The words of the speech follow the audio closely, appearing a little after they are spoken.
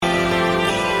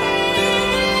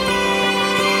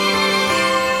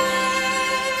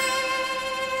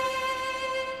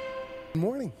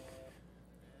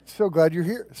So glad you're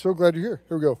here. So glad you're here.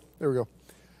 Here we go. There we go.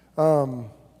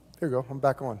 Here we go. I'm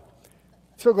back on.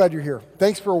 So glad you're here.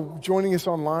 Thanks for joining us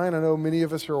online. I know many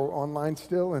of us are online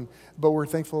still, but we're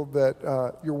thankful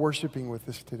that you're worshiping with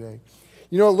us today.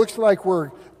 You know, it looks like we're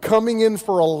coming in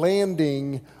for a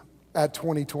landing at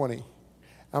 2020.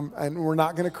 And we're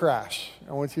not going to crash.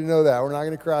 I want you to know that. We're not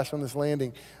going to crash on this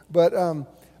landing. But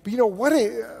you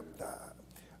know,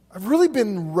 I've really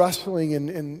been wrestling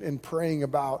and praying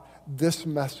about this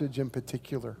message in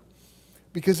particular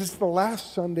because it's the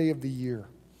last Sunday of the year.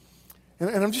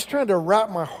 And I'm just trying to wrap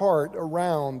my heart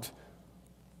around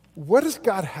what does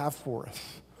God have for us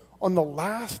on the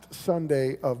last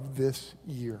Sunday of this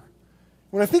year.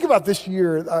 When I think about this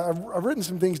year, I've written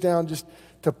some things down just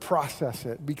to process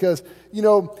it because, you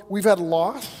know, we've had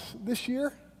loss this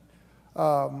year,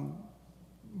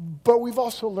 but we've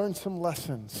also learned some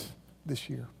lessons this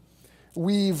year.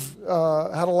 We've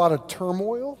had a lot of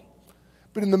turmoil,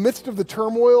 but in the midst of the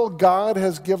turmoil, God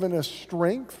has given us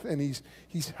strength and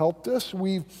He's helped us.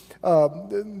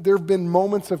 There have been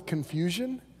moments of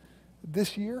confusion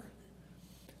this year,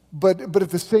 but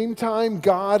at the same time,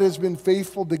 God has been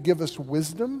faithful to give us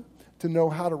wisdom to know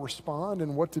how to respond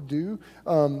and what to do.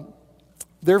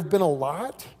 There have been a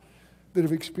lot that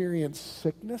have experienced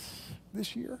sickness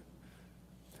this year.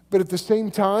 But at the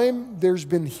same time, there's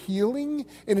been healing.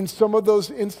 And in some of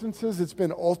those instances, it's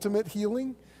been ultimate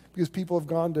healing because people have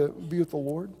gone to be with the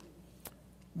Lord.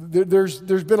 There's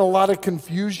been a lot of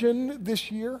confusion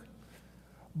this year.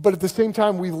 But at the same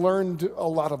time, we've learned a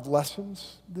lot of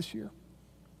lessons this year.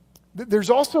 There's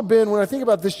also been, when I think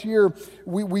about this year,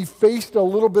 we faced a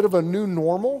little bit of a new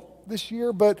normal this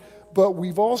year, but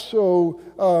we've also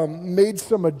made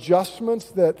some adjustments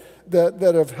that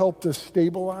have helped us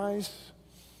stabilize.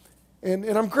 And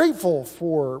I'm grateful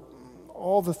for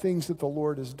all the things that the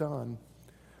Lord has done.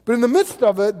 But in the midst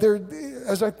of it,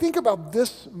 as I think about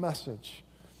this message,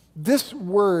 this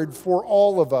word for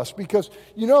all of us, because,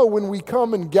 you know, when we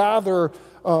come and gather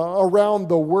around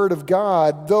the Word of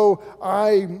God, though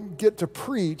I get to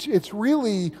preach, it's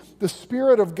really the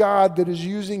Spirit of God that is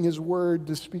using His Word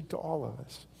to speak to all of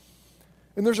us.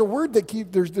 And there's a word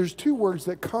there's two words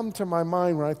that come to my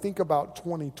mind when I think about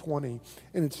 2020,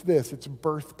 and it's this, it's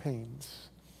birth pains.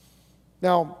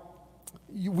 Now,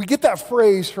 we get that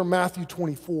phrase from Matthew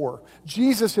 24.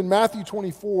 Jesus in Matthew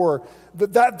 24,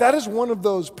 that is one of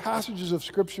those passages of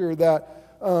Scripture that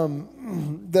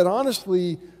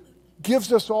honestly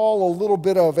gives us all a little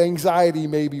bit of anxiety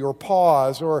maybe, or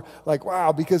pause, or like,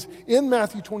 wow, because in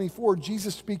Matthew 24,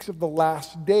 Jesus speaks of the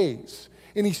last days.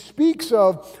 And He speaks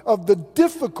of the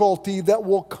difficulty that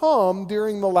will come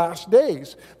during the last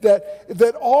days.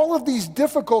 That all of these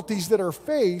difficulties that are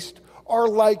faced are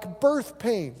like birth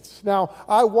pains. Now,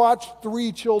 I watched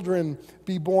 3 children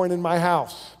be born in my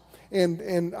house.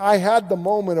 And I had the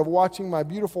moment of watching my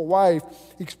beautiful wife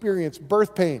experience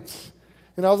birth pains.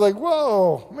 And I was like,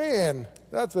 whoa, man,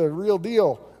 that's a real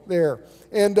deal there.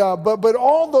 And but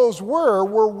all those were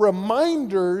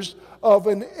reminders of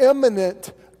an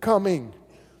imminent coming.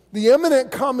 The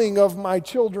imminent coming of my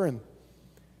children.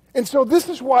 And so this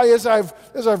is why as I've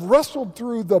wrestled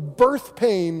through the birth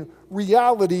pain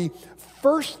reality,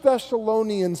 1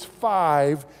 Thessalonians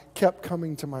 5 kept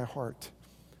coming to my heart.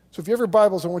 So if you have your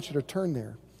Bibles, I want you to turn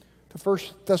there to 1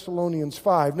 Thessalonians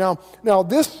 5. Now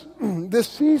this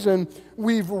season,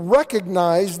 we've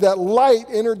recognized that light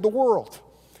entered the world.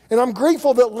 And I'm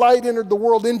grateful that light entered the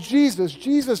world in Jesus.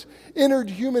 Jesus entered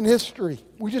human history.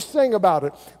 We just sang about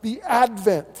it. The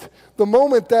Advent, the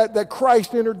moment that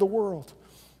Christ entered the world.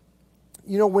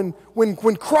 You know,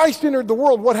 when Christ entered the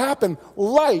world, what happened?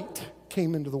 Light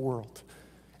came into the world.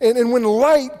 And when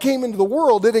light came into the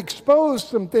world, it exposed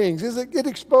some things. It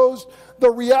exposed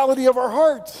the reality of our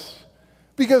hearts.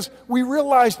 Because we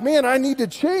realized, man, I need to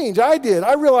change. I did.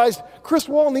 I realized Chris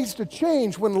Wall needs to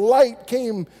change when light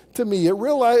came to me. It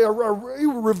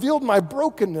revealed my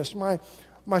brokenness,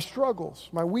 my struggles,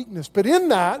 my weakness. But in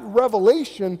that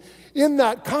revelation, in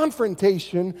that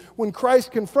confrontation, when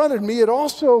Christ confronted me, it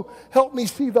also helped me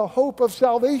see the hope of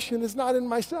salvation is not in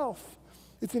myself.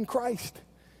 It's in Christ.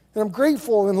 And I'm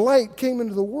grateful, and light came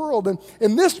into the world. And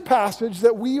in this passage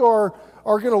that we are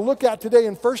going to look at today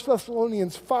in 1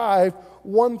 Thessalonians 5,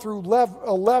 1 through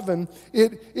 11,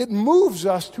 it moves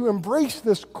us to embrace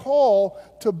this call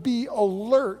to be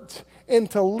alert and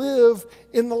to live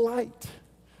in the light.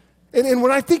 And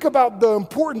when I think about the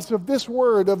importance of this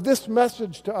word, of this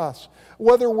message to us,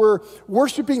 whether we're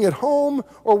worshiping at home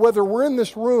or whether we're in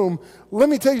this room, let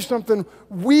me tell you something,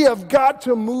 we have got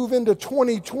to move into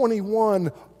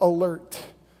 2021 alert.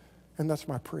 And that's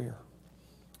my prayer.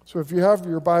 So if you have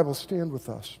your Bible, stand with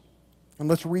us. And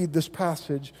let's read this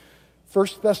passage 1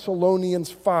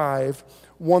 Thessalonians 5,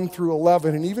 1 through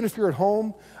 11. And even if you're at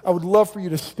home, I would love for you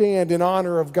to stand in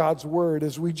honor of God's word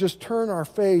as we just turn our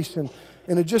face, and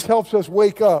it just helps us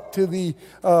wake up to the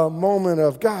moment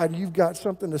of, God, you've got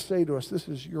something to say to us. This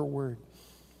is your word.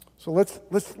 So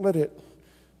let's let it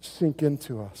sink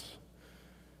into us.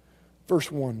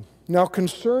 Verse 1. Now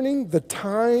concerning the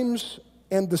times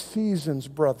and the seasons,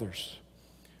 brothers,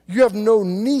 you have no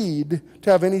need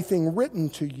to have anything written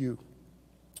to you.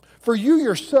 For you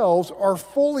yourselves are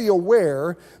fully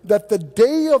aware that the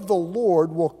day of the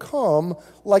Lord will come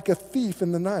like a thief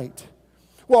in the night.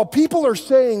 While people are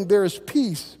saying there is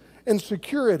peace and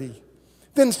security,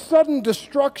 then sudden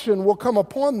destruction will come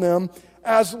upon them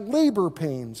as labor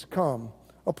pains come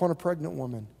upon a pregnant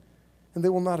woman, and they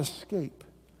will not escape.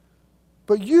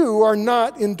 But you are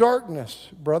not in darkness,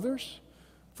 brothers,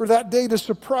 for that day to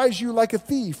surprise you like a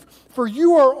thief. For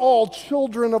you are all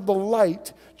children of the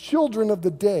light, children of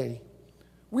the day.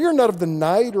 We are not of the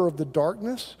night or of the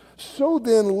darkness. So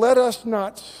then let us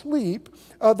not sleep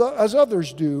as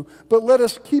others do, but let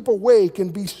us keep awake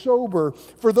and be sober.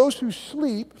 For those who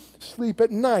sleep, sleep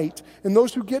at night, and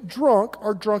those who get drunk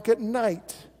are drunk at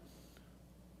night.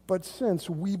 But since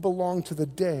we belong to the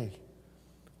day,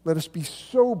 let us be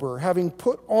sober, having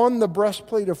put on the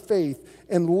breastplate of faith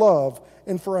and love,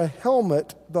 and for a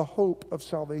helmet, the hope of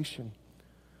salvation.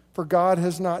 For God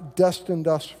has not destined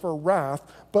us for wrath,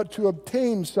 but to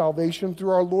obtain salvation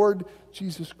through our Lord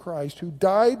Jesus Christ, who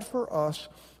died for us,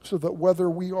 so that whether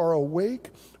we are awake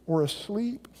or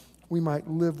asleep, we might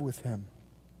live with him.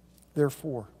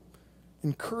 Therefore,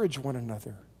 encourage one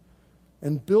another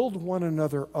and build one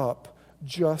another up,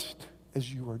 just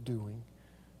as you are doing.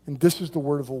 And this is the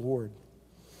word of the Lord.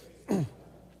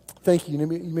 Thank you. You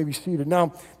may be seated.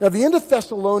 Now the end of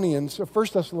Thessalonians, 1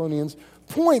 Thessalonians,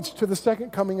 points to the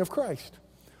second coming of Christ.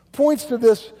 Points to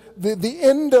this, the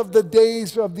end of the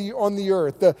days on the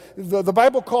earth. The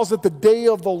Bible calls it the day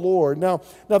of the Lord. Now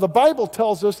the Bible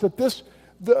tells us that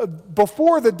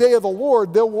before the day of the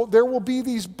Lord, there will be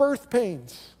these birth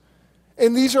pains.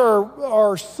 And these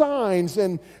are signs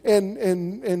and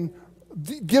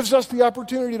gives us the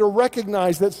opportunity to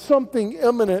recognize that something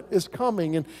imminent is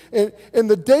coming. And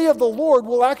the day of the Lord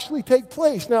will actually take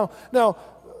place. Now,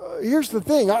 here's the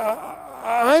thing.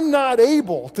 I'm not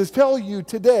able to tell you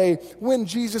today when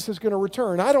Jesus is going to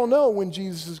return. I don't know when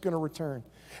Jesus is going to return.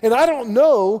 And I don't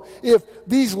know if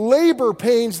these labor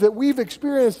pains that we've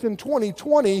experienced in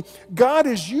 2020, God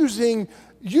is using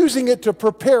it to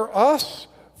prepare us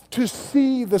to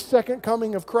see the second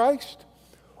coming of Christ.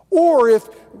 Or if,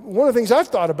 one of the things I've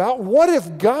thought about, what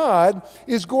if God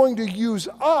is going to use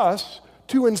us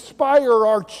to inspire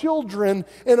our children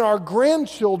and our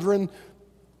grandchildren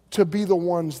to be the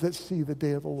ones that see the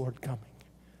day of the Lord coming?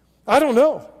 I don't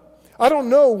know. I don't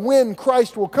know when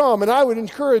Christ will come, and I would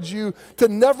encourage you to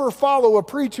never follow a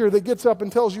preacher that gets up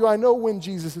and tells you, I know when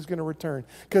Jesus is going to return,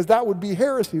 because that would be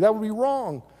heresy. That would be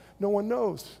wrong. No one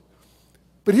knows.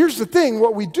 But here's the thing.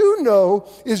 What we do know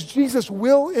is Jesus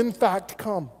will, in fact,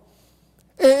 come.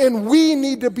 And we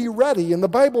need to be ready. And the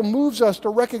Bible moves us to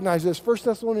recognize this. 1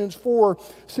 Thessalonians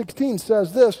 4:16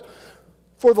 says this,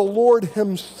 for the Lord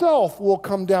himself will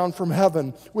come down from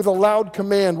heaven with a loud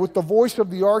command, with the voice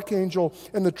of the archangel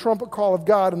and the trumpet call of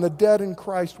God, and the dead in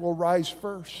Christ will rise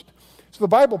first. So the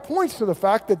Bible points to the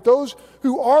fact that those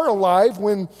who are alive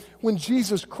when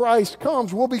Jesus Christ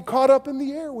comes will be caught up in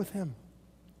the air with him.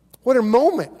 What a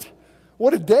moment.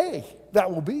 What a day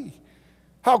that will be.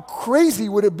 How crazy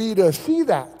would it be to see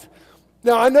that?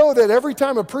 Now, I know that every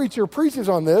time a preacher preaches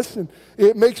on this, and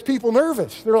it makes people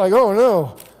nervous. They're like, oh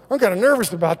no, I'm kind of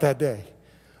nervous about that day.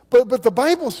 But the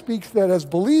Bible speaks that as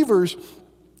believers,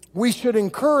 we should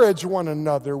encourage one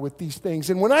another with these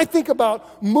things. And when I think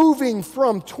about moving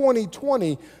from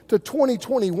 2020 to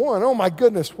 2021, oh my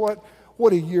goodness, what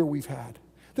a year we've had.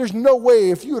 There's no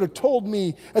way, if you would have told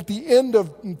me at the end of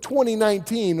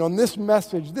 2019 on this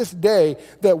message, this day,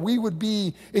 that we would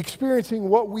be experiencing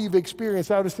what we've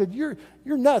experienced, I would have said, you're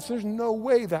nuts. There's no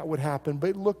way that would happen.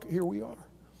 But look, here we are.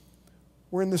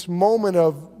 We're in this moment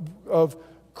of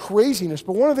craziness.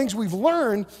 But one of the things we've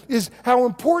learned is how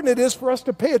important it is for us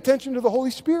to pay attention to the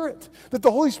Holy Spirit, that the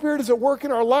Holy Spirit is at work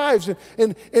in our lives.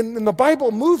 And the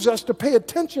Bible moves us to pay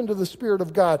attention to the Spirit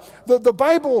of God. The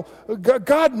Bible,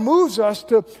 God moves us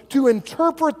to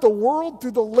interpret the world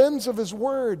through the lens of His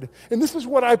Word. And this is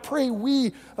what I pray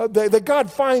that God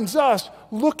finds us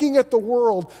looking at the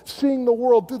world, seeing the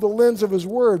world through the lens of His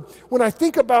Word. When I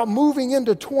think about moving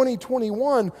into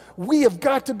 2021, we have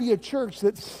got to be a church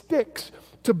that sticks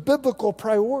to biblical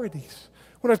priorities.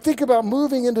 When I think about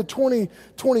moving into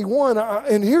 2021,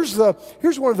 and here's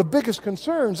one of the biggest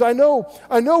concerns. I know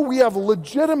we have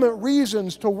legitimate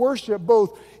reasons to worship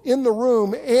both in the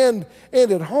room and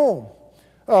at home,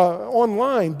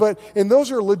 online, and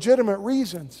those are legitimate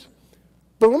reasons.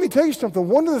 But let me tell you something.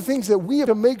 One of the things that we have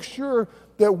to make sure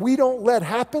that we don't let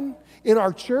happen in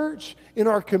our church, in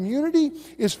our community,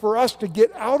 is for us to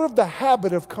get out of the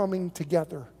habit of coming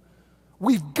together.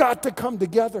 We've got to come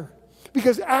together.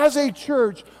 Because as a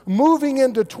church, moving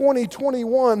into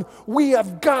 2021, we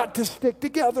have got to stick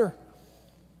together.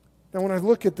 Now, when I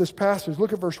look at this passage,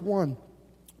 look at verse 1.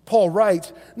 Paul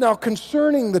writes, "Now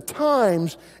concerning the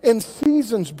times and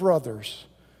seasons, brothers,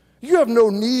 you have no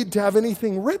need to have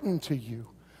anything written to you."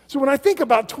 So when I think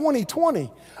about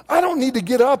 2020, I don't need to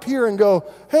get up here and go,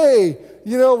 hey,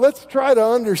 let's try to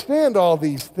understand all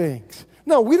these things.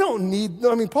 No, we don't need,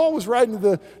 Paul was writing to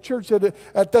the church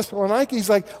at Thessalonica. He's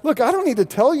like, look, I don't need to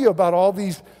tell you about all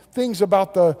these things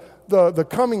about the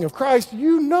coming of Christ.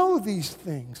 You know these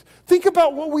things. Think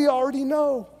about what we already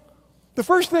know. The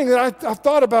first thing that I've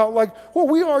thought about, what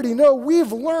we already know,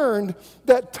 we've learned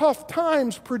that tough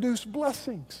times produce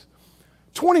blessings.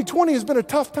 2020 has been a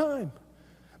tough time.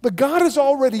 But God has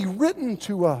already written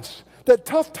to us that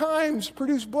tough times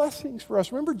produce blessings for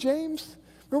us. Remember James?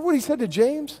 Remember what he said to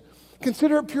James?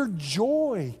 "Consider it pure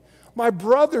joy, my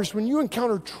brothers, when you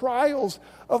encounter trials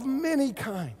of many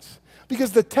kinds.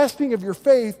 Because the testing of your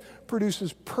faith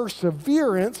produces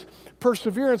perseverance.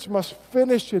 Perseverance must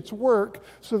finish its work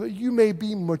so that you may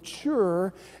be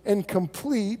mature and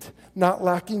complete, not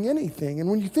lacking anything." And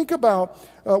when you think about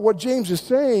what James is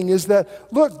saying is that,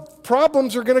 look,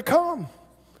 problems are going to come.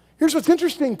 Here's what's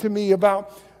interesting to me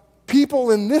about people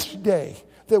in this day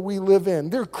that we live in.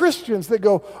 They're Christians that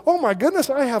go, oh my goodness,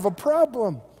 I have a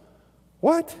problem.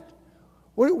 What?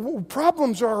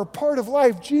 Problems are a part of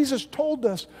life. Jesus told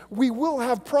us we will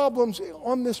have problems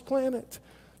on this planet.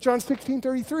 John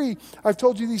 16:33, "I've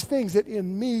told you these things that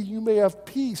in me you may have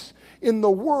peace. In the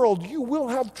world you will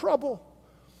have trouble."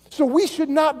 So we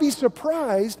should not be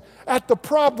surprised at the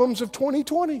problems of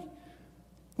 2020.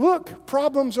 Look,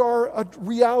 problems are a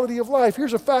reality of life.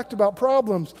 Here's a fact about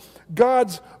problems.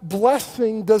 God's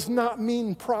blessing does not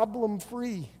mean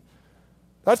problem-free.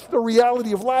 That's the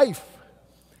reality of life.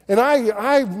 And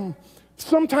I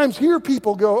sometimes hear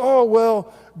people go, oh,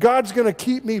 well, God's going to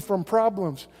keep me from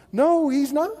problems. No,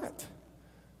 he's not.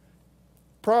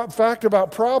 Fact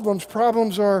about problems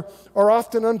are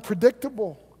often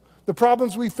unpredictable. The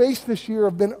problems we face this year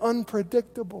have been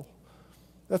unpredictable.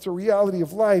 That's a reality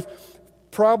of life.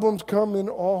 Problems come in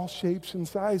all shapes and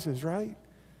sizes, right?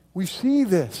 We see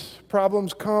this.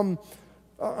 Problems come,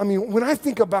 when I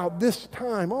think about this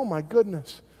time, oh my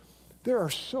goodness, there are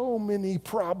so many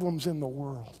problems in the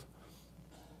world.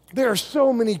 There are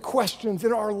so many questions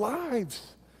in our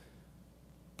lives.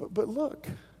 But look,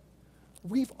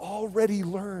 we've already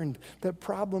learned that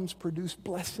problems produce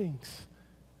blessings.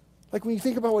 Like when you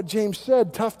think about what James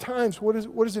said, tough times, what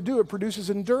does it do? It produces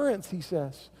endurance, he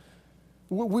says.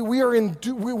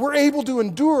 We're able to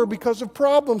endure because of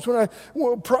problems.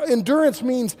 Endurance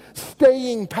means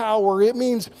staying power. It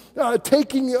means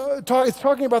it's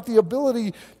talking about the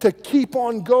ability to keep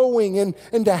on going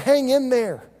and to hang in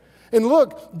there. And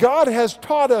look, God has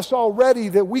taught us already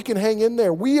that we can hang in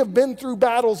there. We have been through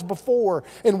battles before,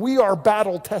 and we are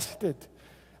battle tested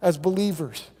as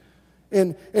believers.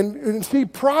 And see,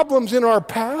 problems in our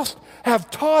past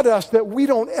have taught us that we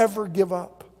don't ever give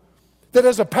up. That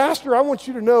as a pastor, I want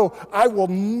you to know I will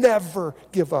never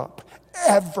give up,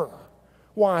 ever.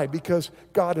 Why? Because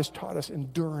God has taught us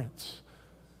endurance.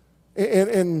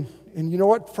 And you know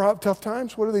what? Tough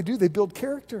times, what do? They build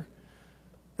character.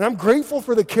 And I'm grateful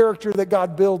for the character that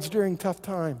God builds during tough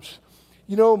times.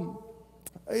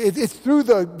 It's through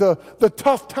the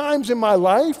tough times in my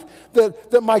life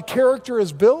that my character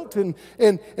is built, and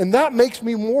that makes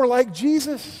me more like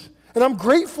Jesus. And I'm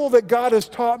grateful that God has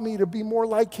taught me to be more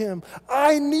like him.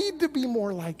 I need to be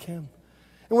more like him.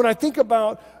 And when I think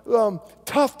about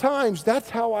tough times, that's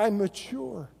how I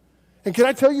mature. And can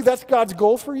I tell you that's God's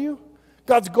goal for you?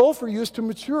 God's goal for you is to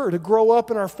mature, to grow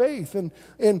up in our faith. And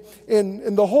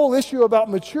the whole issue about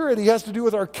maturity has to do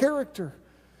with our character.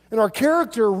 And our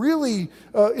character really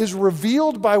is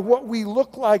revealed by what we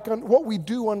look like, what we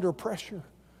do under pressure.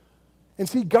 And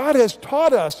see, God has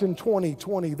taught us in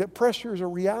 2020 that pressure is a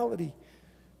reality.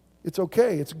 It's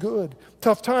okay. It's good.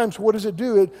 Tough times, what does it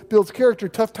do? It builds character.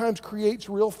 Tough times creates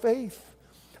real faith.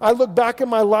 I look back in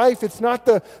my life, it's not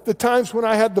the times when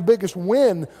I had the biggest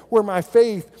win where my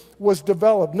faith was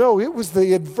developed. No, it was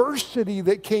the adversity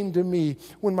that came to me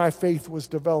when my faith was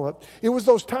developed. It was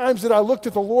those times that I looked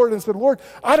at the Lord and said, Lord,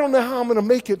 I don't know how I'm going to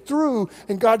make it through.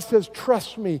 And God says,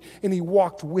 trust me. And he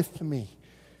walked with me.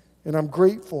 And I'm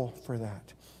grateful for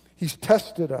that. He's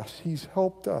tested us. He's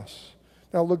helped us.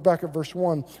 Now look back at verse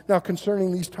 1. Now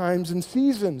concerning these times and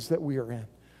seasons that we are in.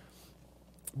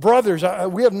 Brothers,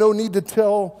 we have no need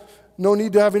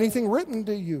to have anything written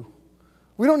to you.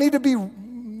 We don't need to be,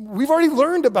 we've already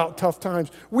learned about tough times.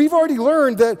 We've already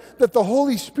learned that the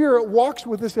Holy Spirit walks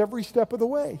with us every step of the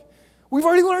way. We've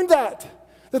already learned that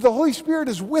the Holy Spirit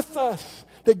is with us,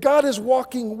 that God is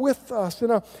walking with us.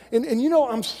 And you know,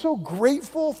 I'm so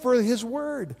grateful for his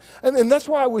word. And that's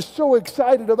why I was so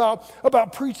excited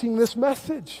about preaching this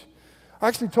message. I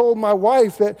actually told my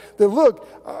wife that look,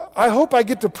 I hope I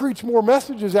get to preach more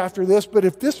messages after this, but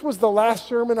if this was the last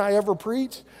sermon I ever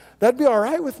preached, that'd be all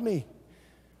right with me.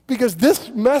 Because this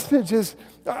message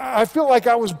I feel like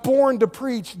I was born to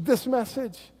preach this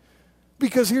message.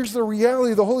 Because here's the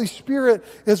reality, the Holy Spirit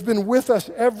has been with us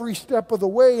every step of the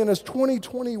way, and as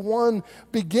 2021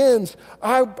 begins,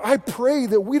 I pray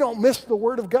that we don't miss the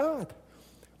Word of God.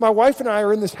 My wife and I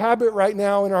are in this habit right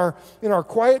now in our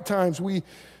quiet times. We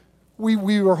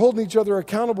are holding each other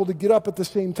accountable to get up at the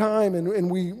same time, and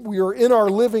we are in our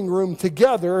living room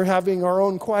together having our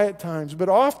own quiet times. But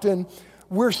often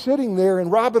we're sitting there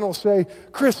and Robin will say,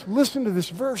 Chris, listen to this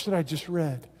verse that I just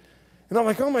read. And I'm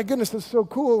like, oh my goodness, that's so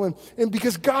cool. And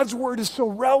because God's word is so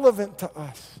relevant to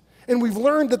us. And we've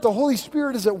learned that the Holy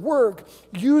Spirit is at work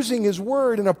using his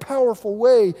word in a powerful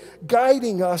way,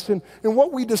 guiding us. And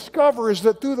what we discover is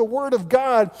that through the word of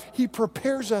God, he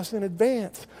prepares us in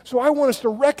advance. So I want us to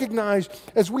recognize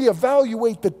as we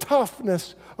evaluate the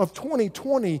toughness of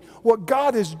 2020, what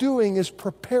God is doing is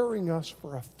preparing us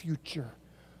for a future.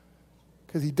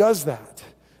 Because he does that.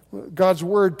 God's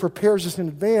word prepares us in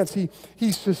advance.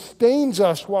 He sustains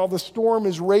us while the storm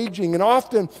is raging. And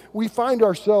often we find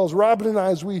ourselves, Robin and I,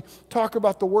 as we talk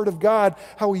about the word of God,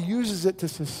 how he uses it to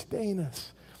sustain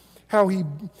us. How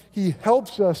he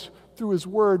helps us through his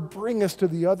word bring us to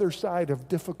the other side of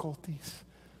difficulties.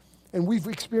 And we've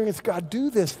experienced God do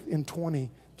this in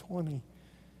 2020.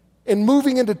 And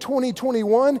moving into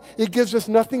 2021, it gives us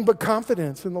nothing but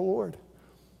confidence in the Lord.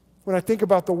 When I think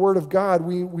about the Word of God,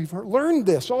 we've learned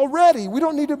this already. We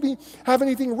don't need to have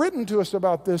anything written to us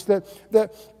about this.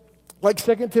 That like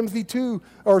 2 Timothy 2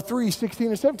 or 3, 16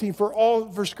 and 17,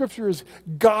 for Scripture is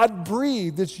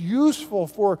God-breathed. It's useful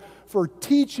for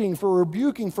teaching, for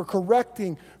rebuking, for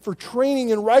correcting, for training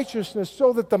in righteousness,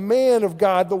 so that the man of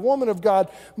God, the woman of God,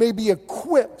 may be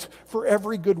equipped for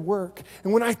every good work.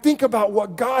 And when I think about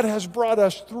what God has brought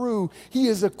us through, he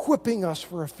is equipping us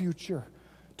for a future,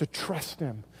 to trust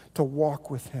him, to walk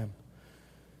with him.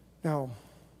 Now,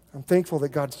 I'm thankful that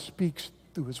God speaks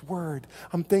through his word.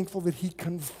 I'm thankful that he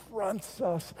confronts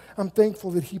us. I'm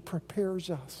thankful that he prepares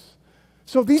us.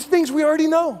 So these things we already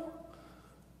know.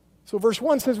 So verse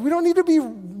 1 says we don't need to be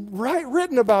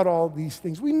written about all these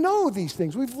things. We know these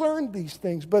things. We've learned these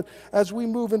things. But as we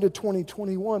move into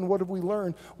 2021, what have we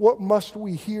learned? What must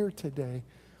we hear today?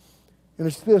 And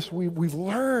it's this, we've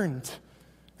learned.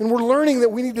 And we're learning that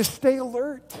we need to stay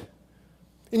alert.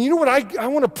 And you know what? I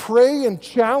want to pray and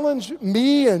challenge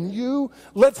me and you.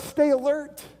 Let's stay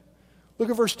alert. Look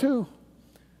at verse 2.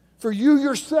 For you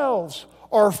yourselves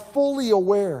are fully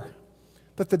aware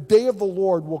that the day of the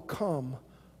Lord will come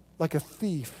like a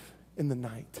thief in the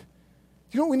night. Do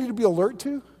you know what we need to be alert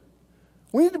to?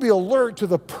 We need to be alert to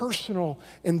the personal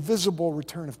and visible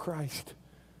return of Christ.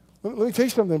 Let me tell you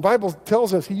something. The Bible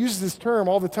tells us, he uses this term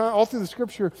all the time, all through the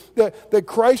Scripture, that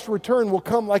Christ's return will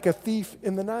come like a thief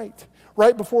in the night.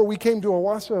 Right before we came to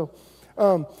Owasso,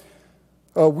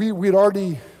 we had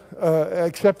already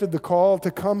accepted the call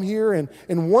to come here,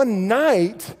 and one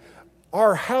night,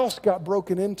 our house got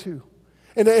broken into.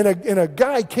 And a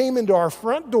guy came into our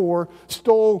front door,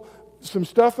 stole some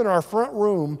stuff in our front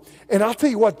room, and I'll tell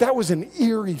you what, that was an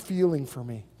eerie feeling for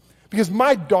me. Because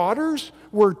my daughters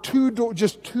were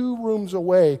just 2 rooms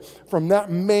away from that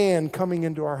man coming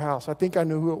into our house. I think I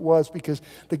knew who it was because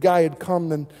the guy had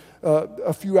come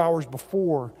a few hours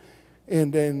before.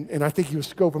 And I think he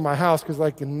was scoping my house because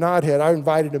like a knothead, I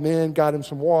invited him in, got him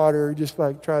some water, just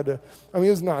like tried to, I mean,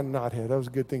 it was not a knothead. That was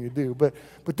a good thing to do. But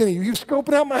then he was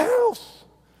scoping out my house.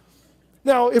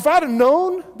 Now, if I'd have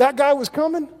known that guy was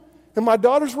coming and my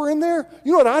daughters were in there,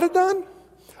 you know what I'd have done?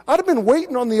 I'd have been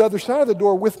waiting on the other side of the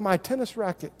door with my tennis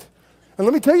racket. And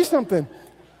let me tell you something.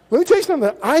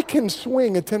 I can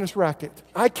swing a tennis racket.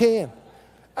 I can.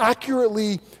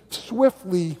 Accurately,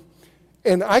 swiftly,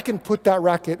 And I can put that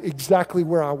racket exactly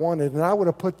where I wanted, and I would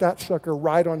have put that sucker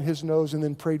right on his nose and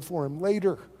then prayed for him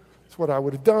later. That's what I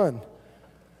would have done.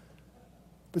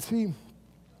 But see,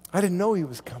 I didn't know he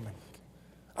was coming.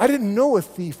 I didn't know a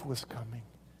thief was coming.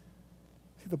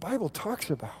 See, the Bible talks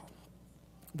about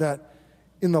that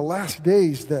in the last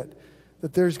days that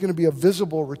there's going to be a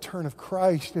visible return of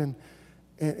Christ, and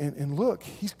look,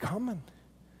 he's coming.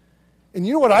 And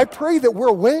you know what? I pray that we're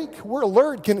awake, we're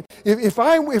alert. If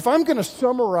I'm going to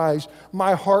summarize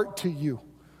my heart to you,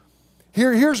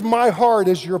 here's my heart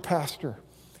as your pastor,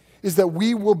 is that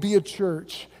we will be a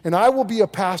church, and I will be a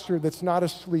pastor that's not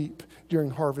asleep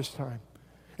during harvest time.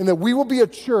 And that we will be a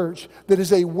church that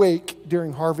is awake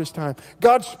during harvest time.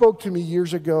 God spoke to me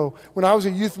years ago when I was a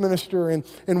youth minister, and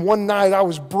one night I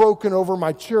was broken over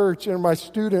my church and my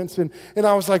students, and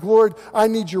I was like, Lord, I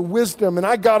need your wisdom. And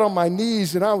I got on my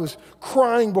knees and I was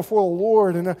crying before the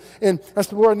Lord, and I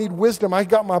said, Lord, I need wisdom. I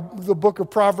got the book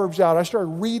of Proverbs out. I started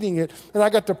reading it, and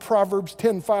I got to Proverbs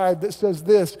 10:5 that says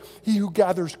this: he who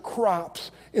gathers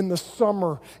crops in the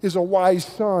summer is a wise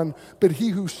son, but he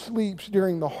who sleeps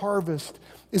during the harvest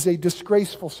is a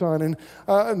disgraceful son.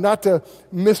 And not to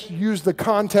misuse the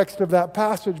context of that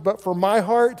passage, but for my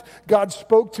heart, God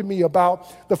spoke to me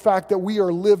about the fact that we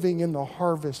are living in the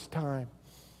harvest time.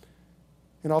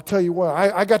 And I'll tell you what,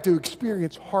 I got to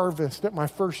experience harvest at my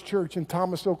first church in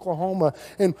Thomas, Oklahoma.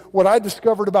 And what I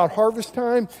discovered about harvest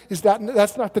time is that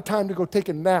that's not the time to go take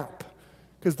a nap,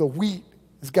 because the wheat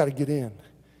has got to get in.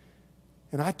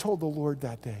 And I told the Lord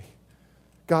that day,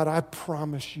 God, I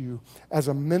promise you, as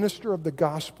a minister of the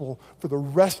gospel, for the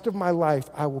rest of my life,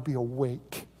 I will be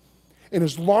awake. And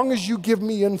as long as you give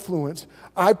me influence,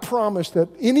 I promise that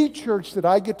any church that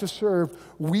I get to serve,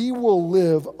 we will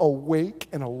live awake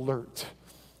and alert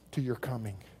to your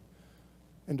coming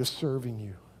and to serving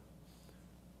you.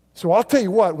 So I'll tell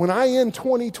you what, when I end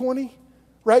 2020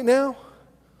 right now,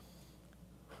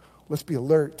 let's be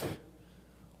alert.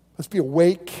 Let's be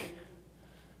awake.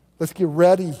 Let's get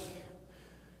ready.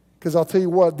 Because I'll tell you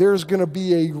what, there's going to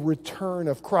be a return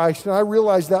of Christ. And I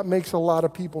realize that makes a lot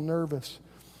of people nervous.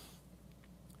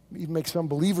 It makes some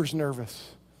believers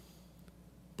nervous.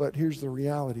 But here's the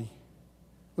reality.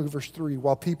 Look at verse 3.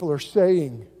 While people are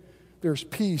saying there's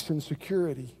peace and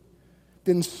security,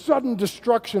 then sudden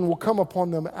destruction will come upon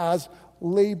them as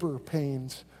labor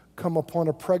pains come upon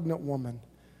a pregnant woman,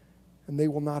 and they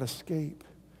will not escape.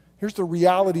 Here's the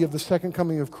reality of the second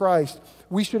coming of Christ.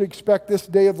 We should expect this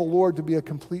day of the Lord to be a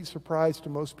complete surprise to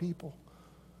most people.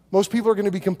 Most people are going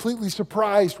to be completely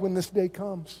surprised when this day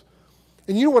comes.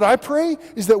 And you know what I pray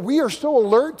is that we are so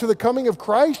alert to the coming of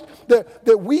Christ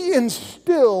that we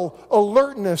instill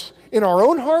alertness in our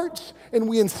own hearts, and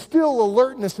we instill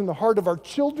alertness in the heart of our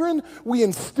children. We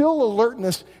instill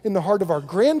alertness in the heart of our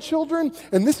grandchildren.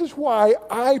 And this is why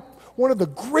one of the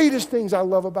greatest things I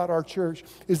love about our church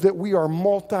is that we are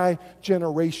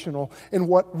multi-generational. And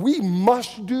what we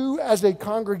must do as a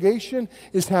congregation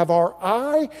is have our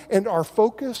eye and our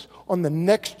focus on the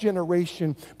next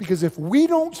generation. Because if we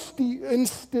don't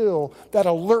instill that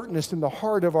alertness in the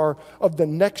heart of the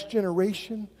next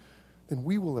generation, then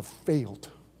we will have failed.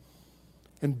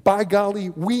 And by golly,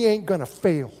 we ain't going to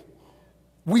fail.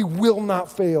 We will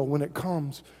not fail when it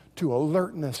comes to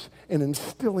alertness and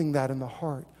instilling that in the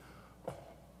heart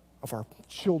of our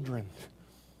children,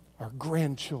 our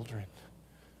grandchildren.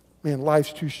 Man,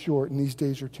 life's too short and these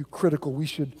days are too critical. We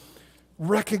should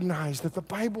recognize that the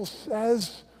Bible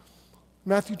says,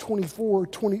 Matthew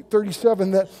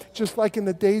 24:37, that just like in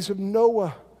the days of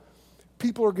Noah,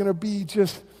 people are going to be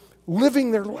just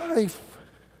living their life,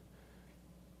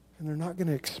 and they're not going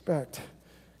to expect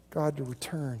God to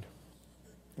return.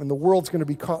 And the world's going to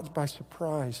be caught by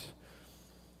surprise.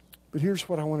 But here's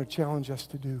what I want to challenge us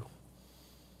to do.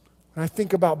 When I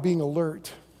think about being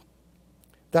alert,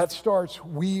 that starts,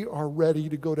 we are ready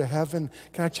to go to heaven.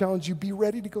 Can I challenge you, be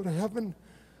ready to go to heaven?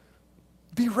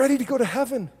 Be ready to go to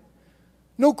heaven.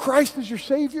 Know Christ as your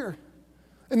Savior.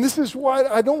 And this is why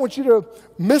I don't want you to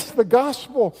miss the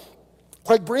gospel.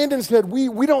 Like Brandon said,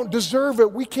 we don't deserve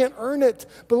it. We can't earn it.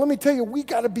 But let me tell you, we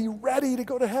got to be ready to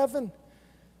go to heaven.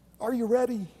 Are you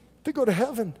ready to go to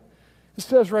heaven? It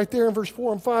says right there in verse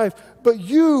 4 and 5, but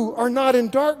you are not in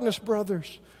darkness,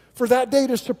 brothers, for that day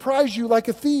to surprise you like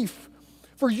a thief.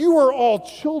 For you are all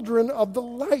children of the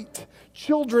light,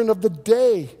 children of the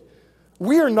day.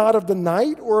 We are not of the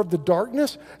night or of the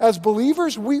darkness. As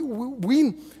believers, we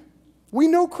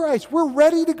know Christ. We're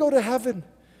ready to go to heaven.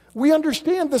 We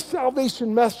understand the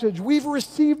salvation message. We've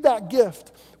received that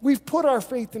gift. We've put our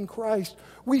faith in Christ.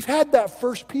 We've had that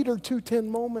 1 Peter 2:10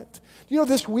 moment. You know,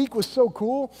 this week was so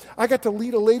cool. I got to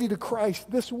lead a lady to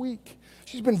Christ this week.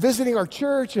 she's been visiting our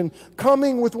church and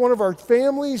coming with one of our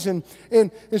families, and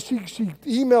she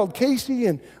emailed Casey,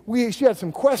 and she had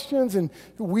some questions, and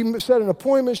we set an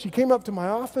appointment. She came up to my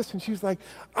office, and she's like,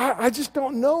 I just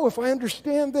don't know if I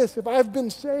understand this, if I've been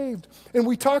saved. And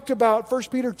we talked about 1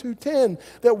 Peter 2:10,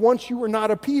 that once you were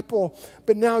not a people,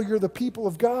 but now you're the people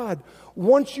of God.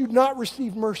 Once you'd not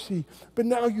received mercy, but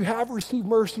now you have received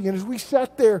mercy. And as we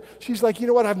sat there, she's like, you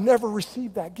know what, I've never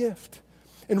received that gift.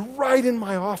 And right in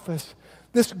my office,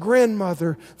 this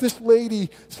grandmother, this lady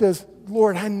says,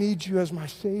 Lord, I need you as my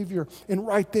Savior. And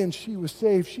right then she was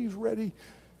saved. She was ready.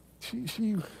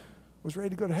 She was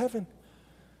ready to go to heaven.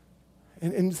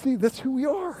 And see, that's who we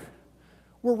are.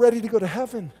 We're ready to go to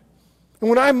heaven.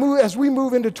 And as we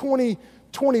move into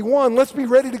 2021, let's be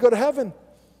ready to go to heaven.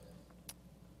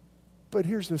 But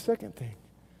here's the second thing.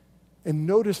 And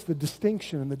notice the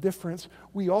distinction and the difference.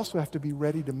 We also have to be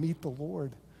ready to meet the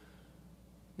Lord.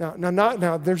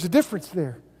 Now, there's a difference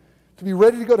there. To be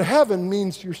ready to go to heaven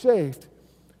means you're saved.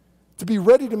 To be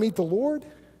ready to meet the Lord,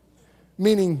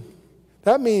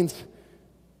 that means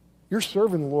you're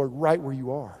serving the Lord right where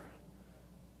you are.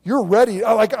 You're ready.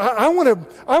 I want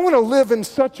to live in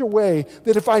such a way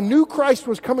that if I knew Christ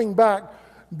was coming back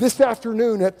this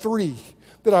afternoon at 3,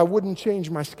 that I wouldn't change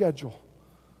my schedule.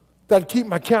 That I'd keep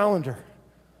my calendar.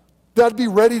 That I'd be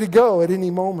ready to go at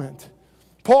any moment.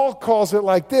 Paul calls it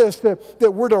like this,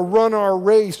 that we're to run our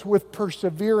race with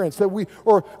perseverance, that we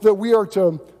are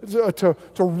to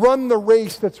run the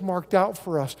race that's marked out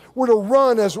for us. We're to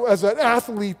run as an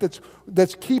athlete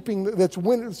that's seeking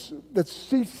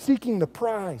the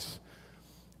prize.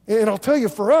 And I'll tell you,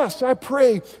 for us, I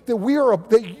pray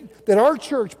that that our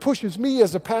church pushes me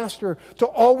as a pastor to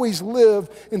always live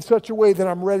in such a way that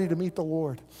I'm ready to meet the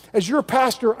Lord. As your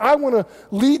pastor, I want to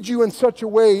lead you in such a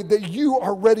way that you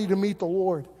are ready to meet the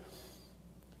Lord.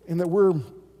 And that we're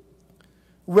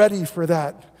ready for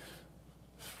that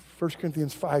 1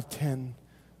 Corinthians 5:10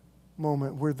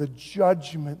 moment where the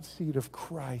judgment seat of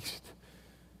Christ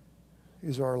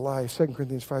is our life. 2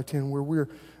 Corinthians 5:10, where we're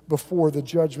before the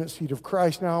judgment seat of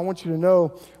Christ. Now, I want you to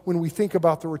know, when we think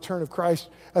about the return of Christ,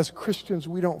 as Christians,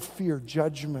 we don't fear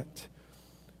judgment.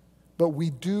 But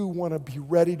we do want to be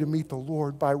ready to meet the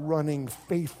Lord by running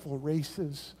faithful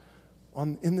races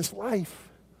in this life.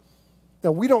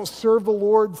 Now, we don't serve the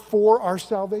Lord for our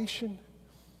salvation,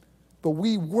 but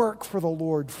we work for the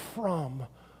Lord from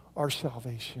our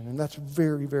salvation. And that's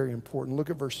very, very important. Look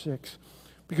at verse 6.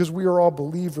 Because we are all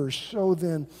believers, so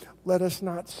then let us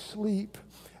not sleep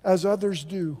as others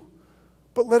do,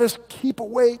 but let us keep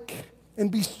awake and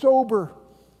be sober.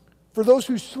 For those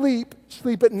who sleep,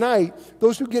 sleep at night.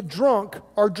 Those who get drunk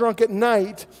are drunk at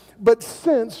night. But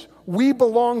since we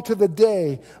belong to the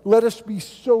day, let us be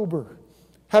sober,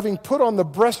 having put on the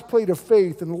breastplate of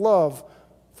faith and love,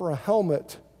 for a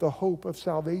helmet, the hope of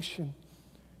salvation.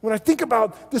 When I think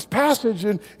about this passage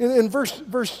in verse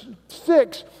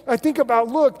 6, I think about,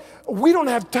 look, we don't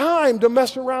have time to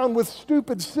mess around with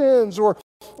stupid sins or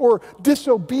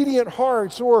disobedient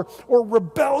hearts or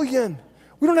rebellion.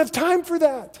 We don't have time for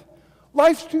that.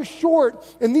 Life's too short,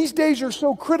 and these days are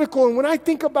so critical. And when I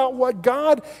think about what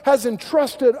God has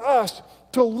entrusted us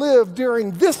to live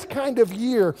during this kind of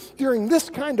year, during this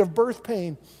kind of birth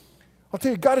pain, I'll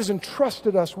tell you, God has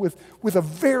entrusted us with a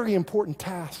very important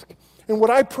task. And what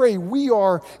I pray we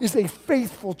are is a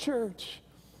faithful church,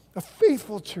 a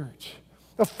faithful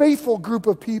group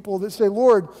of people that say,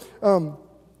 Lord,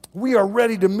 we are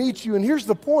ready to meet you. And here's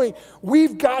the point.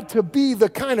 We've got to be the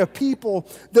kind of people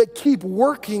that keep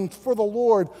working for the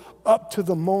Lord up to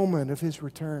the moment of his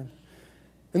return.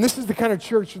 And this is the kind of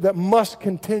church that must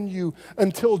continue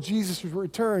until Jesus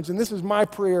returns. And this is my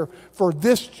prayer for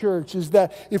this church, is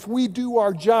that if we do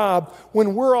our job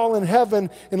when we're all in heaven,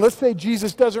 and let's say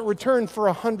Jesus doesn't return for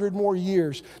 100 more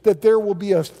years, that there will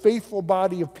be a faithful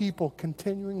body of people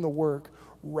continuing the work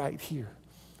right here,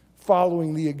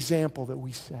 following the example that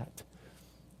we set.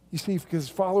 You see, because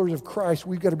followers of Christ,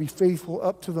 we've got to be faithful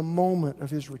up to the moment of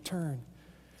his return.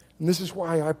 And this is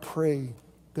why I pray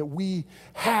that we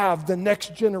have the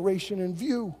next generation in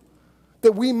view.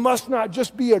 That we must not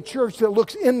just be a church that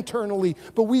looks internally,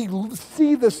 but we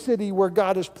see the city where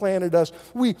God has planted us.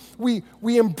 We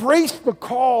embrace the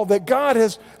call that God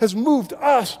has moved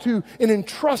us to and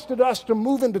entrusted us to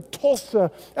move into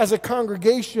Tulsa as a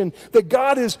congregation, that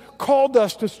God has called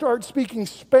us to start speaking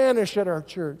Spanish at our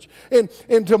church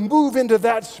and to move into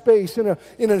that space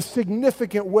in a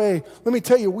significant way. Let me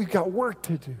tell you, we've got work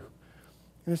to do.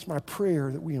 And it's my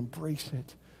prayer that we embrace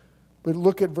it. But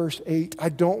look at verse 8. I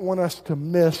don't want us to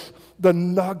miss the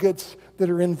nuggets that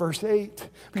are in verse 8.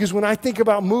 Because when I think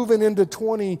about moving into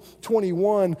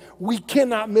 2021, we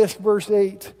cannot miss verse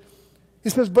 8. He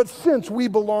says, but since we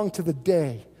belong to the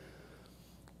day,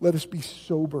 let us be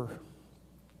sober.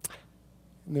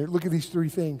 And there, look at these three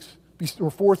things,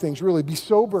 or four things really. Be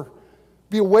sober,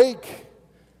 be awake.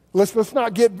 Let's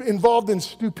not get involved in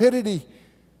stupidity.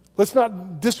 Let's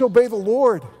not disobey the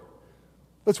Lord.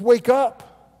 Let's wake up.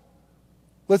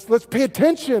 Let's pay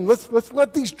attention. Let's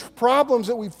let these problems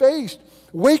that we faced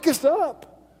wake us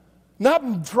up,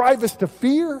 not drive us to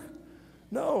fear.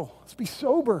 No, let's be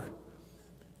sober.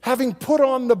 Having put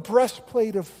on the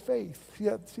breastplate of faith.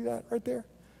 See that right there?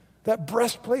 That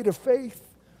breastplate of faith.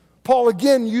 Paul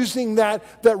again using that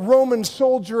Roman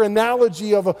soldier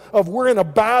analogy of we're in a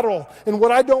battle. And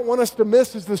what I don't want us to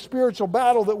miss is the spiritual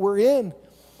battle that we're in.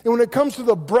 And when it comes to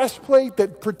the breastplate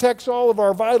that protects all of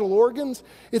our vital organs,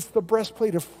 it's the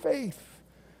breastplate of faith.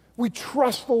 We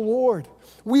trust the Lord.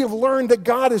 We have learned that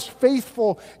God is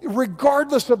faithful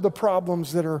regardless of the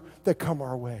problems that come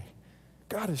our way.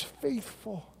 God is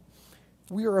faithful.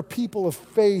 We are a people of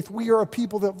faith. We are a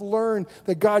people that have learned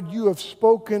that, God, you have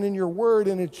spoken in your word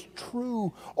and it's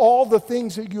true. All the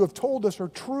things that you have told us are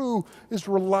true, is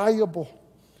reliable.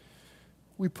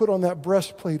 We put on that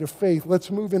breastplate of faith. Let's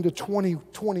move into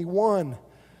 2021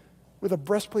 with a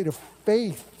breastplate of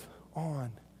faith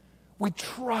on. We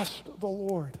trust the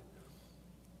Lord.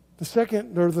 The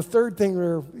second or the third thing,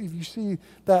 or if you see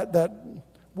that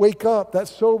wake up, that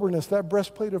soberness, that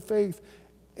breastplate of faith,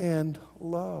 and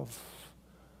love.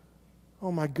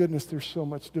 Oh my goodness, there's so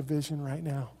much division right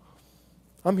now.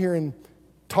 I'm hearing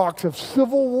talks of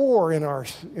civil war in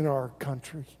our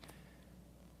country.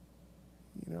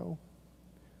 You know,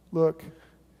 look,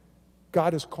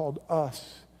 God has called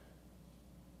us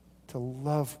to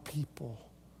love people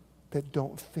that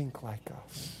don't think like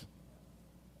us.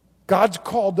 God's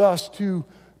called us to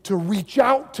reach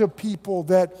out to people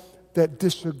that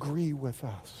disagree with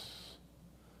us.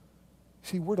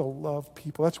 See, we're to love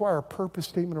people. That's why our purpose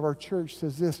statement of our church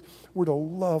says this: we're to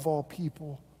love all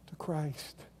people to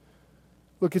Christ.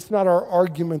 Look, it's not our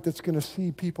argument that's going to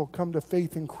see people come to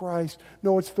faith in Christ.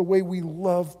 No, it's the way we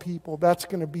love people. That's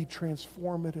going to be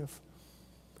transformative.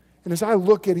 And as I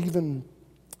look at even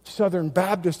Southern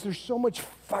Baptists, there's so much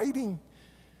fighting.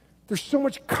 There's so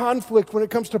much conflict when it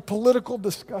comes to political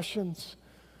discussions.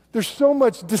 There's so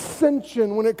much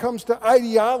dissension when it comes to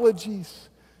ideologies.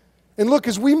 And look,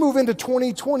 as we move into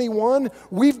 2021,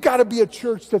 we've got to be a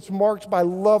church that's marked by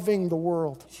loving the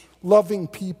world, loving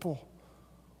people,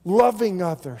 loving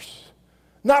others,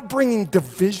 not bringing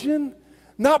division,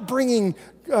 not bringing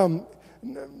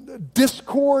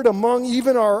discord among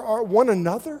even our one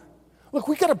another. Look,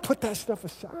 we've got to put that stuff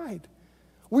aside.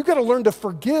 We've got to learn to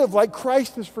forgive like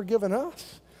Christ has forgiven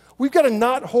us. We've got to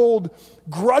not hold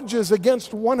grudges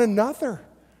against one another.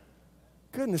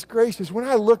 Goodness gracious, when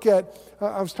I look at,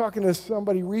 I was talking to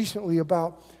somebody recently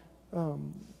about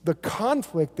the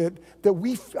conflict that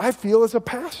I feel as a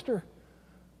pastor.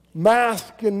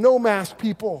 Mask and no mask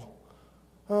people.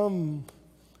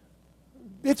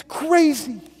 It's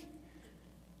crazy.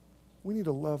 We need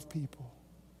to love people.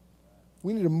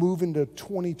 We need to move into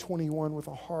 2021 with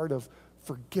a heart of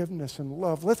forgiveness and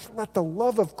love. Let's let the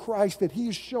love of Christ that He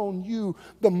has shown you,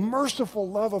 the merciful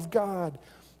love of God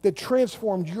that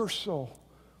transformed your soul,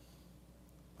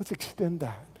 let's extend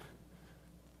that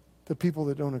to people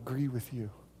that don't agree with you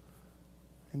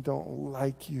and don't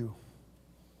like you.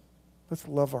 Let's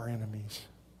love our enemies.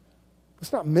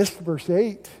 Let's not miss verse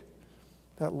 8,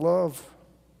 that love.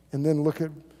 And then look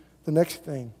at the next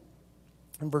thing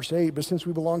in verse 8. But since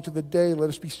we belong to the day, let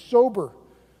us be sober,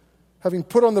 having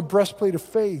put on the breastplate of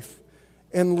faith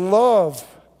and love.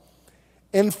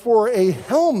 And for a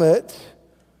helmet,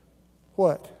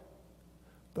 what?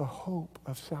 The hope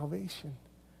of salvation.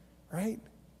 Right?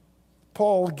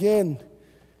 Paul again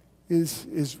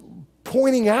is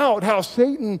pointing out how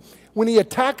Satan, when he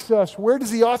attacks us, where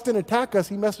does he often attack us?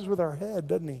 He messes with our head,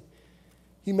 doesn't he?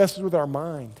 He messes with our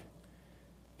mind.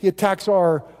 He attacks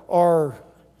our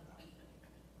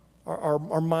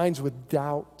minds with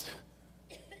doubt.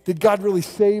 Did God really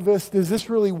save us? Does this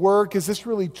really work? Is this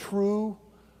really true?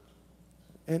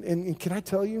 And can I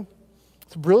tell you,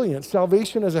 it's brilliant.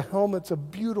 Salvation as a helmet's a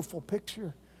beautiful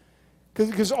picture.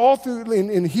 Because all through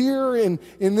in here and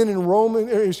then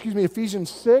in Ephesians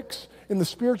 6, in the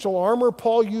spiritual armor,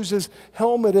 Paul uses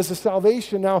helmet as a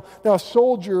salvation. Now a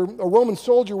Roman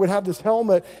soldier would have this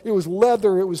helmet. It was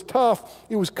leather, it was tough,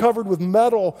 it was covered with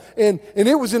metal, and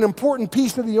it was an important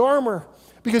piece of the armor.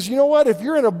 Because you know what?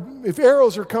 If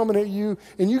arrows are coming at you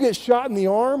and you get shot in the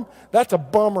arm, that's a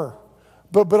bummer.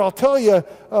 But I'll tell you,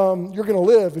 you're going to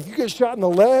live. If you get shot in the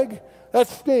leg, that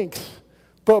stinks.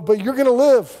 But you're going to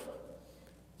live.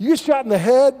 You get shot in the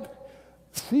head,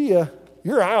 see ya.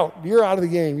 you're out. You're out of the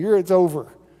game. It's over.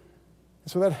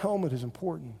 And so that helmet is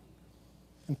important.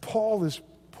 And Paul is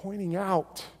pointing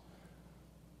out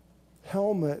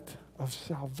helmet of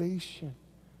salvation.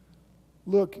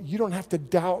 Look, you don't have to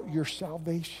doubt your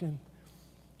salvation.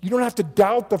 You don't have to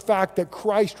doubt the fact that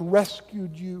Christ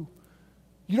rescued you.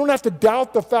 You don't have to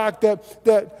doubt the fact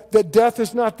that death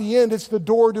is not the end, it's the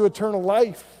door to eternal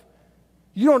life.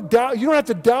 You don't have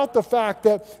to doubt the fact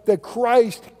that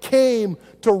Christ came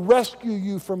to rescue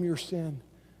you from your sin.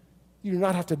 You do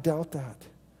not have to doubt that.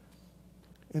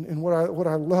 And what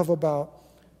I love about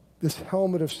this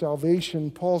helmet of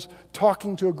salvation, Paul's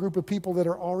talking to a group of people that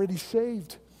are already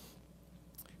saved.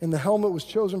 And the helmet was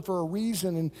chosen for a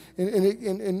reason.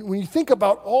 And when you think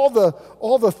about all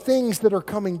the things that are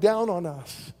coming down on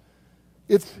us,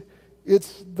 it's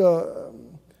the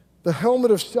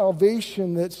helmet of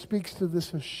salvation that speaks to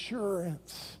this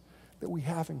assurance that we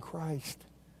have in Christ.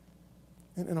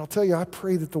 And I'll tell you, I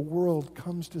pray that the world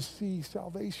comes to see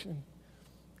salvation,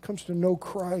 comes to know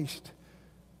Christ.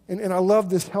 And I love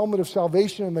this helmet of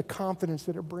salvation and the confidence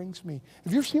that it brings me.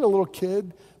 Have you ever seen a little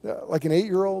kid, like an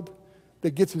 8-year-old,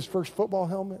 that gets his first football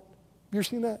helmet? Have you ever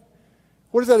seen that?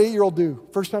 What does that 8-year-old do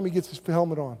first time he gets his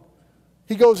helmet on?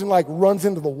 He goes and like runs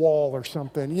into the wall or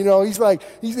something. You know,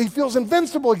 he feels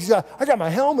invincible. I got my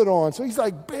helmet on. So he's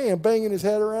like, bam, banging his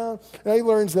head around. And he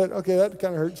learns that, okay, that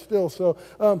kind of hurts still. So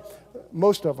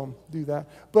most of them do that.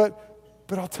 But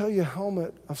I'll tell you, a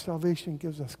helmet of salvation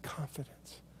gives us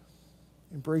confidence.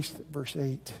 Embrace verse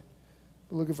 8.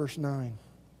 Look at verse 9.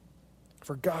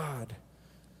 For God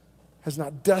has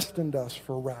not destined us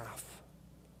for wrath.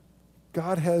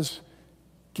 God has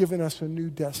given us a new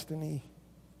destiny.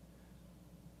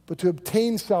 But to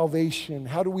obtain salvation,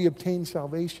 how do we obtain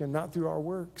salvation? Not through our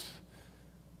works,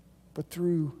 but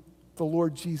through the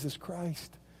Lord Jesus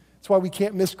Christ. That's why we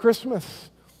can't miss Christmas.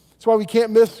 That's why we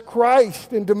can't miss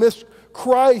Christ. And to miss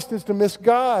Christ is to miss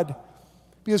God.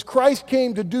 Because Christ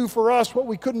came to do for us what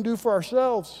we couldn't do for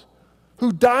ourselves.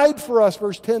 Who died for us,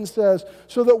 verse 10 says,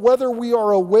 so that whether we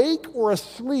are awake or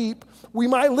asleep, we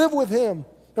might live with him.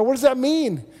 Now, what does that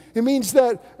mean? It means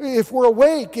that if we're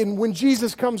awake and when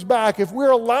Jesus comes back, if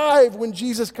we're alive when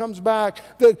Jesus comes back,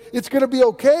 that it's going to be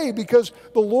okay because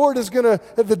the Lord is going to,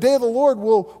 at the day of the Lord,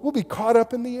 we'll be caught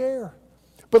up in the air.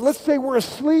 But let's say we're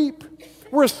asleep.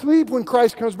 We're asleep when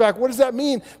Christ comes back. What does that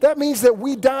mean? That means that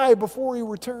we die before he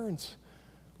returns.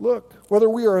 Look, whether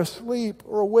we are asleep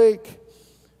or awake,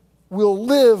 we'll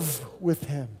live with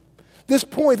him.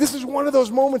 This is one of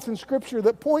those moments in Scripture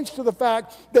that points to the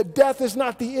fact that death is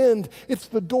not the end. It's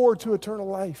the door to eternal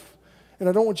life. And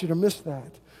I don't want you to miss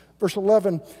that. Verse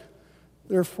 11,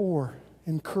 therefore,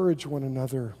 encourage one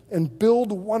another and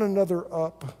build one another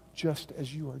up just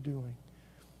as you are doing.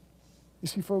 You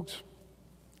see, folks,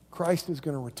 Christ is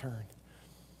going to return.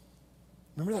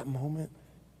 Remember that moment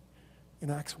in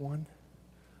Acts 1?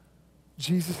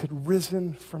 Jesus had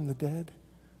risen from the dead,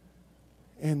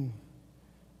 and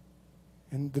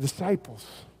the disciples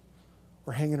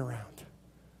were hanging around.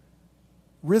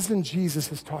 Risen Jesus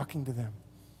is talking to them.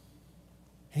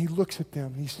 And he looks at them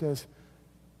and he says,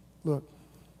 look,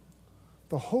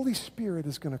 the Holy Spirit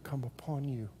is going to come upon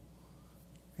you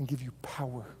and give you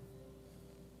power.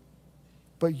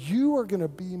 But you are going to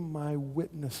be my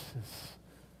witnesses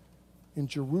in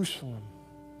Jerusalem,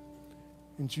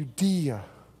 in Judea,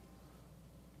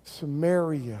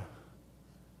 Samaria,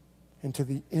 and to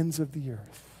the ends of the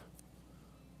earth.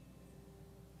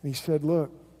 And he said,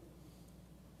 look,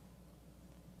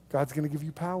 God's going to give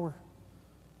you power.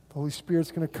 The Holy Spirit's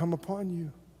going to come upon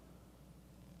you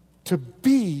to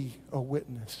be a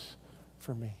witness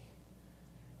for me.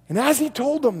 And as he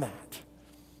told them that,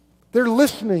 they're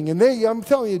listening, and I'm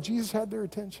telling you, Jesus had their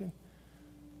attention.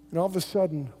 And all of a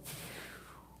sudden,